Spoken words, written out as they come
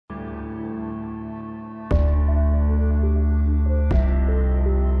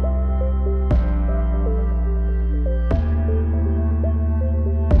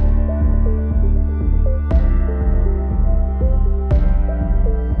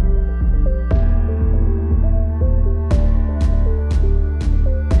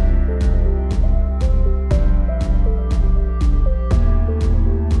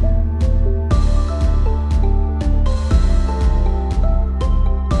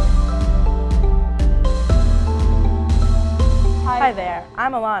Hi there,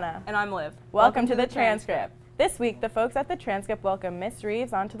 I'm Alana. And I'm Liv. Welcome to the Transcript. This week, the folks at the Transcript welcome Miss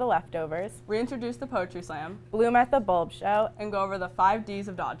Reeves onto the Leftovers, Reintroduce the Poetry Slam, Bloom at the Bulb Show, and go over the 5 Ds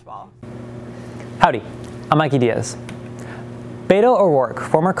of dodgeball. Howdy, I'm Mikey Diaz. Beto O'Rourke,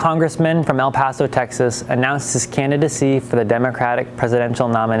 former congressman from El Paso, Texas, announced his candidacy for the Democratic presidential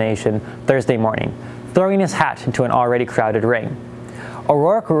nomination Thursday morning, throwing his hat into an already crowded ring.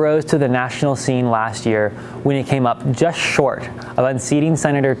 O'Rourke rose to the national scene last year when he came up just short of unseating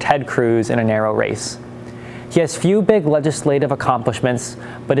Senator Ted Cruz in a narrow race. He has few big legislative accomplishments,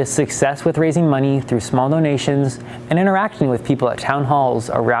 but his success with raising money through small donations and interacting with people at town halls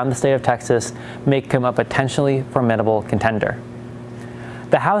around the state of Texas make him a potentially formidable contender.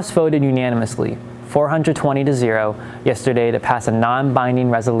 The House voted unanimously, 420-0, yesterday to pass a non-binding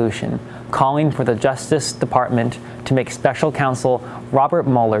resolution calling for the Justice Department to make Special Counsel Robert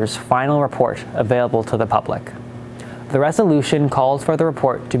Mueller's final report available to the public. The resolution calls for the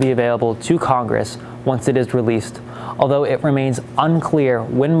report to be available to Congress once it is released, although it remains unclear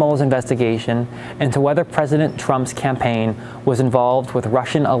when Mueller's investigation into whether President Trump's campaign was involved with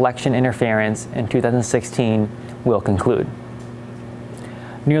Russian election interference in 2016 will conclude.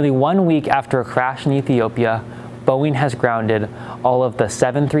 Nearly 1 week after a crash in Ethiopia, Boeing has grounded all of the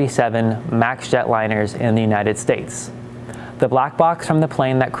 737 MAX jetliners in the United States. The black box from the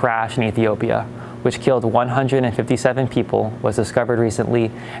plane that crashed in Ethiopia, which killed 157 people, was discovered recently,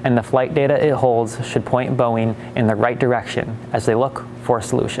 and the flight data it holds should point Boeing in the right direction as they look for a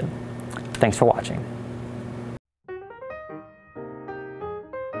solution. Thanks for watching.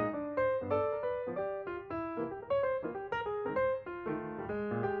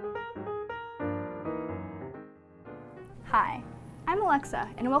 Hi, I'm Alexa,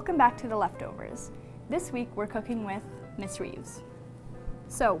 and welcome back to The Leftovers. This week, we're cooking with Miss Reeves.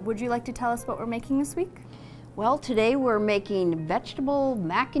 So, would you like to tell us what we're making this week? Well, today we're making vegetable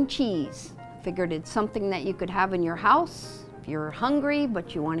mac and cheese. Figured it's something that you could have in your house if you're hungry,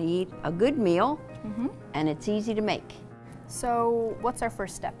 but you want to eat a good meal, and it's easy to make. So, what's our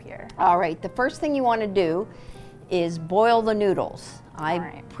first step here? All right, the first thing you want to do is boil the noodles.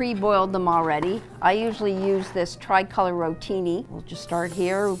 I pre-boiled them already. I usually use this tricolor rotini. We'll just start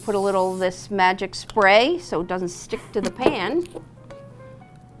here. We'll put a little of this magic spray so it doesn't stick to the pan.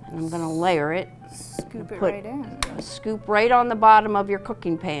 And I'm gonna layer it. Scoop it right in. A scoop right on the bottom of your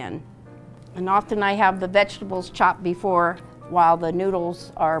cooking pan. And often I have the vegetables chopped before. While the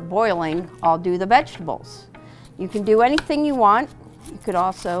noodles are boiling, I'll do the vegetables. You can do anything you want. You could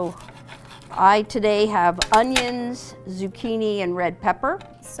also, I today have onions, zucchini, and red pepper.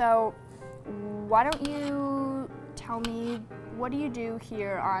 So, why don't you tell me, what do you do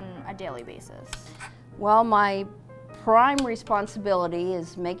here on a daily basis? Well, my prime responsibility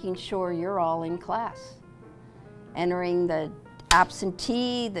is making sure you're all in class. Entering the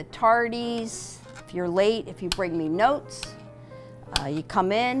absentee, the tardies, if you're late, if you bring me notes, you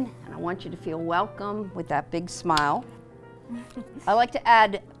come in, and I want you to feel welcome with that big smile. I like to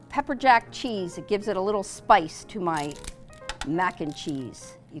add pepper jack cheese. It gives it a little spice to my mac and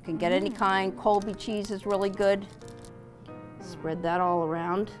cheese. You can get any kind. Colby cheese is really good. Spread that all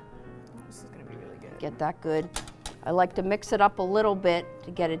around. This is gonna be really good. Get that good. I like to mix it up a little bit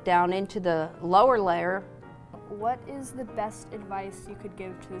to get it down into the lower layer. What is the best advice you could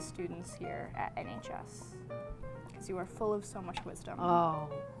give to the students here at NHS? Because you are full of so much wisdom. Oh,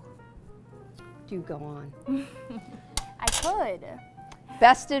 do go on. I could.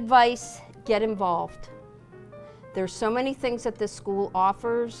 Best advice, get involved. There's so many things that this school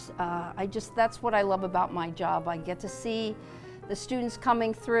offers. That's what I love about my job. I get to see the students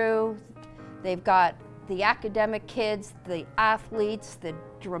coming through. They've got the academic kids, the athletes, the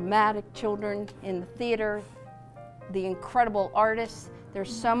dramatic children in the theater, the incredible artists.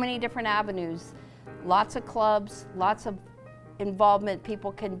 There's so many different avenues, lots of clubs, lots of involvement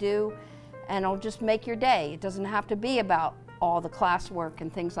people can do, and it'll just make your day. It doesn't have to be about all the classwork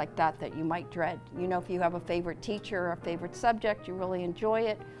and things like that that you might dread. You know, if you have a favorite teacher or a favorite subject, you really enjoy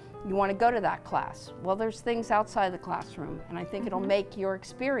it, you want to go to that class. Well, there's things outside the classroom, and I think it'll make your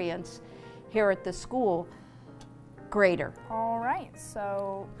experience here at the school greater. All right,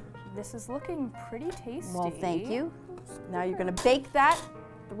 so this is looking pretty tasty. Well, thank you. Now you're going to bake that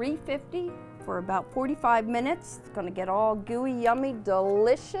 350 for about 45 minutes. It's going to get all gooey, yummy,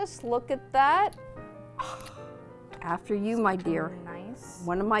 delicious. Look at that. After you, my dear. Nice.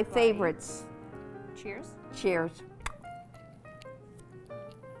 One of my favorites. Cheers. Cheers.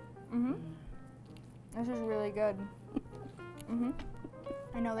 This is really good.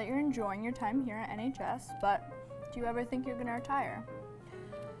 I know that you're enjoying your time here at NHS, but do you ever think you're going to retire?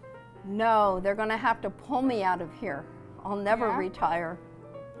 No, they're going to have to pull me out of here. I'll never Yeah? retire.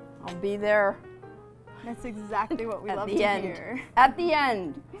 I'll be there That's exactly what we at love the to end. hear. At the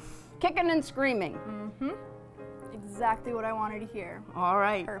end, kicking and screaming. Exactly what I wanted to hear. All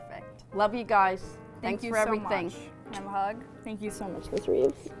right. Perfect. Love you guys. Thank Thanks you for so everything. much. Can I have a hug? Thank you so much, Ms.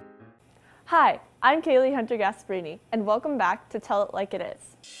 Reeves. Hi, I'm Kaylee Hunter Gasparini, and welcome back to Tell It Like It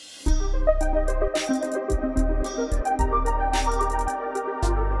Is.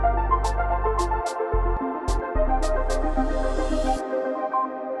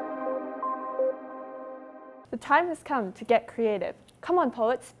 The time has come to get creative. Come on,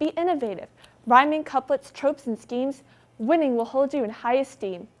 poets, be innovative. Rhyming couplets, tropes, and schemes, winning will hold you in high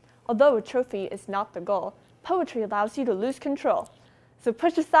esteem. Although a trophy is not the goal, poetry allows you to lose control. So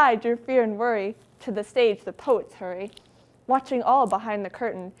push aside your fear and worry, to the stage the poets hurry. Watching all behind the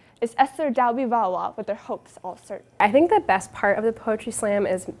curtain is Esther Dalby-Vawa with their hopes all certain. I think the best part of the Poetry Slam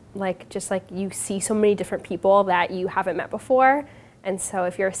is just like you see so many different people that you haven't met before. And so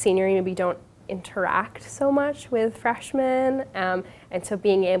if you're a senior, you maybe don't interact so much with freshmen. And so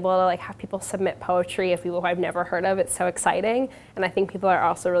being able to have people submit poetry of people who I've never heard of, it's so exciting. And I think people are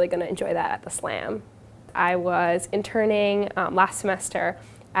also really going to enjoy that at the Slam. I was interning last semester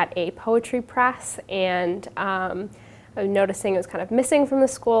at a poetry press, and I was noticing it was kind of missing from the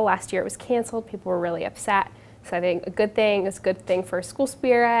school. Last year it was canceled. People were really upset. So I think a good thing is a good thing for school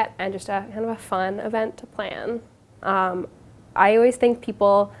spirit and just a kind of a fun event to plan. I always think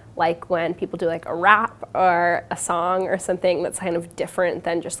people like when people do a rap or a song or something that's kind of different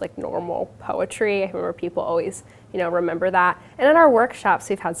than just normal poetry. I remember people always, remember that. And in our workshops,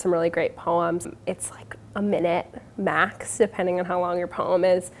 we've had some really great poems. It's a minute max, depending on how long your poem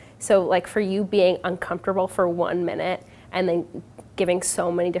is. So for you being uncomfortable for 1 minute and then giving so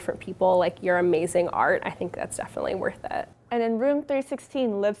many different people your amazing art, I think that's definitely worth it. And in room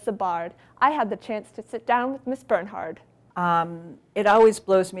 316 lives the bard. I had the chance to sit down with Miss Bernhard. It always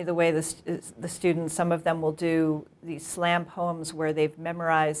blows me the way the students, some of them will do these slam poems where they've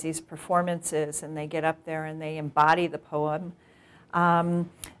memorized these performances and they get up there and they embody the poem.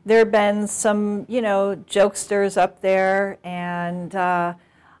 There have been some, jokesters up there, and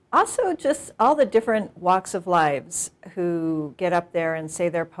also just all the different walks of lives who get up there and say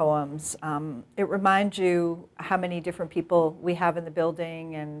their poems. It reminds you how many different people we have in the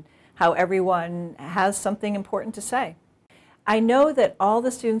building and how everyone has something important to say. I know that all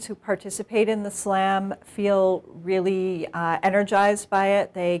the students who participate in the Slam feel really energized by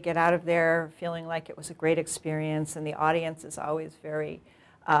it. They get out of there feeling like it was a great experience, and the audience is always very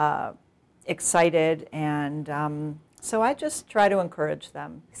excited, and so I just try to encourage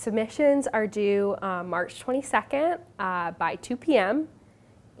them. Submissions are due March 22nd by 2 p.m.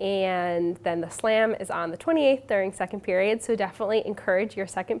 And then the Slam is on the 28th during second period, so definitely encourage your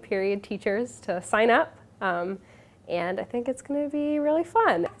second period teachers to sign up. And I think it's going to be really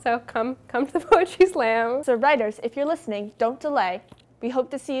fun. So come to the Poetry Slam. So writers, if you're listening, don't delay. We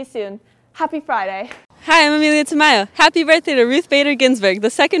hope to see you soon. Happy Friday. Hi, I'm Amelia Tamayo. Happy birthday to Ruth Bader Ginsburg, the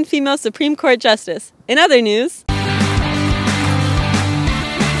second female Supreme Court Justice. In other news,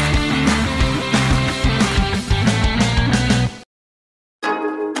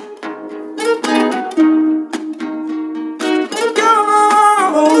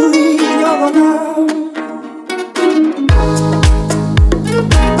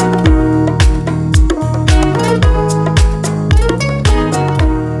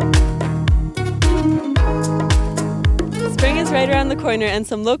 spring is right around the corner and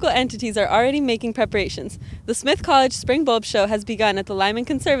some local entities are already making preparations. The Smith College Spring Bulb Show has begun at the Lyman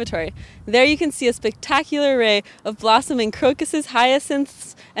Conservatory. There you can see a spectacular array of blossoming crocuses,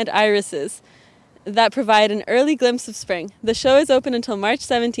 hyacinths, and irises that provide an early glimpse of spring. The show is open until March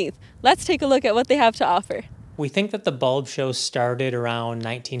 17th. Let's take a look at what they have to offer. We think that the bulb show started around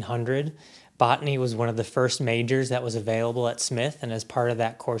 1900. Botany was one of the first majors that was available at Smith, and as part of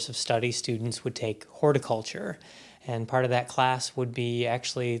that course of study, students would take horticulture. And part of that class would be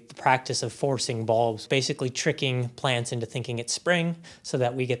actually the practice of forcing bulbs, basically tricking plants into thinking it's spring so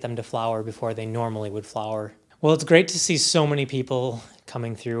that we get them to flower before they normally would flower. Well, it's great to see so many people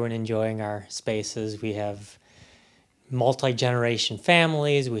coming through and enjoying our spaces. We have multi-generation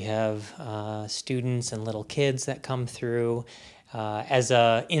families, we have students and little kids that come through. As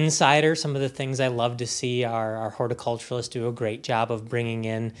an insider, some of the things I love to see are our horticulturalists do a great job of bringing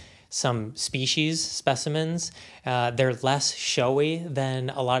in some species specimens. They're less showy than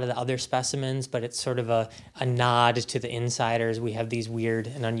a lot of the other specimens, but it's sort of a nod to the insiders. We have these weird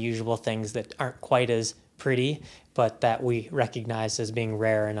and unusual things that aren't quite as pretty, but that we recognize as being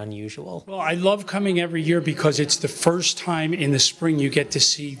rare and unusual. Well, I love coming every year because it's the first time in the spring you get to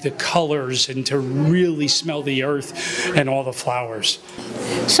see the colors and to really smell the earth and all the flowers.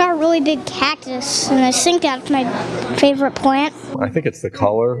 Saw a really big cactus, and I think that's my favorite plant. I think it's the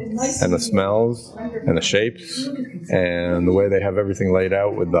color and the smells and the shapes and the way they have everything laid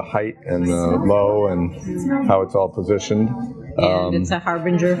out with the height and the low and how it's all positioned. And it's a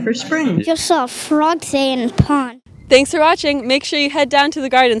harbinger for spring. Just saw a frog today in a pond. Thanks for watching. Make sure you head down to the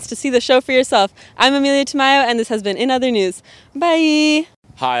gardens to see the show for yourself. I'm Amelia Tamayo, and this has been In Other News. Bye!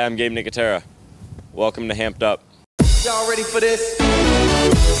 Hi, I'm Gabe Nicotera. Welcome to Hamped Up. Y'all ready for this?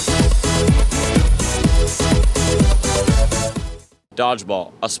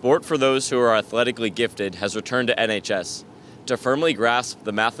 Dodgeball, a sport for those who are athletically gifted, has returned to NHS. To firmly grasp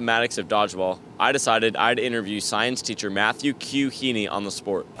the mathematics of dodgeball, I decided I'd interview science teacher Matthew Q. Heaney on the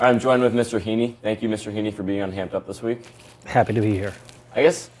sport. I'm joined with Mr. Heaney. Thank you, Mr. Heaney, for being on Hamped Up this week. Happy to be here. I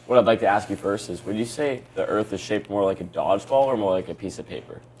guess what I'd like to ask you first is, would you say the Earth is shaped more like a dodgeball or more like a piece of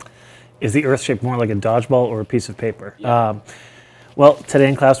paper? Is the Earth shaped more like a dodgeball or a piece of paper? Yeah. Well, today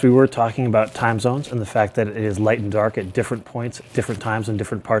in class we were talking about time zones and the fact that it is light and dark at different points, different times in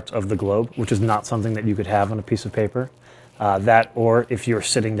different parts of the globe, which is not something that you could have on a piece of paper. That, or if you're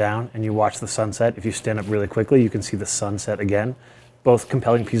sitting down and you watch the sunset, if you stand up really quickly, you can see the sunset again. Both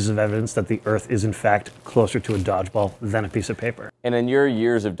compelling pieces of evidence that the Earth is in fact closer to a dodgeball than a piece of paper. And in your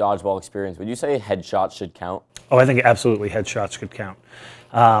years of dodgeball experience, would you say headshots should count? Oh, I think absolutely headshots could count.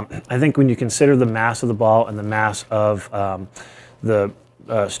 I think when you consider the mass of the ball and the mass of the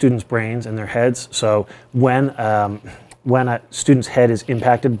students' brains and their heads, so when a student's head is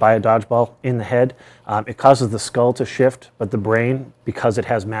impacted by a dodgeball in the head, it causes the skull to shift, but the brain, because it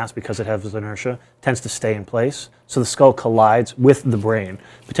has mass, because it has inertia, tends to stay in place. So the skull collides with the brain,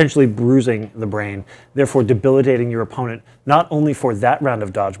 potentially bruising the brain, therefore debilitating your opponent, not only for that round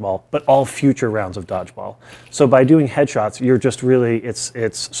of dodgeball, but all future rounds of dodgeball. So by doing headshots, you're just really, it's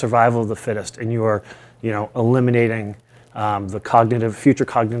survival of the fittest, and you're, eliminating the future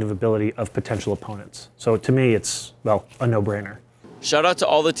cognitive ability of potential opponents. So to me, it's, well, a no-brainer. Shout out to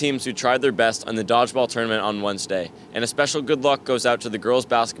all the teams who tried their best on the dodgeball tournament on Wednesday, and a special good luck goes out to the girls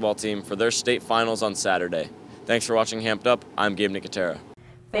basketball team for their state finals on Saturday. Thanks for watching Hamped Up. I'm Gabe Nicotera.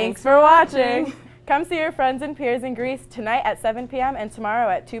 Thanks for watching. Come see your friends and peers in Greece tonight at 7 p.m. and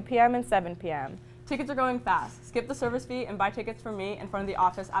tomorrow at 2 p.m. and 7 p.m. Tickets are going fast. Skip the service fee and buy tickets from me in front of the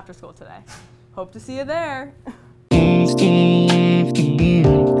office after school today. Hope to see you there. Wednesday afternoon,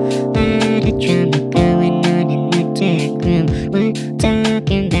 trouble going on in the tech room. We're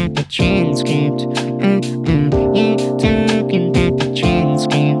talking about the transcript.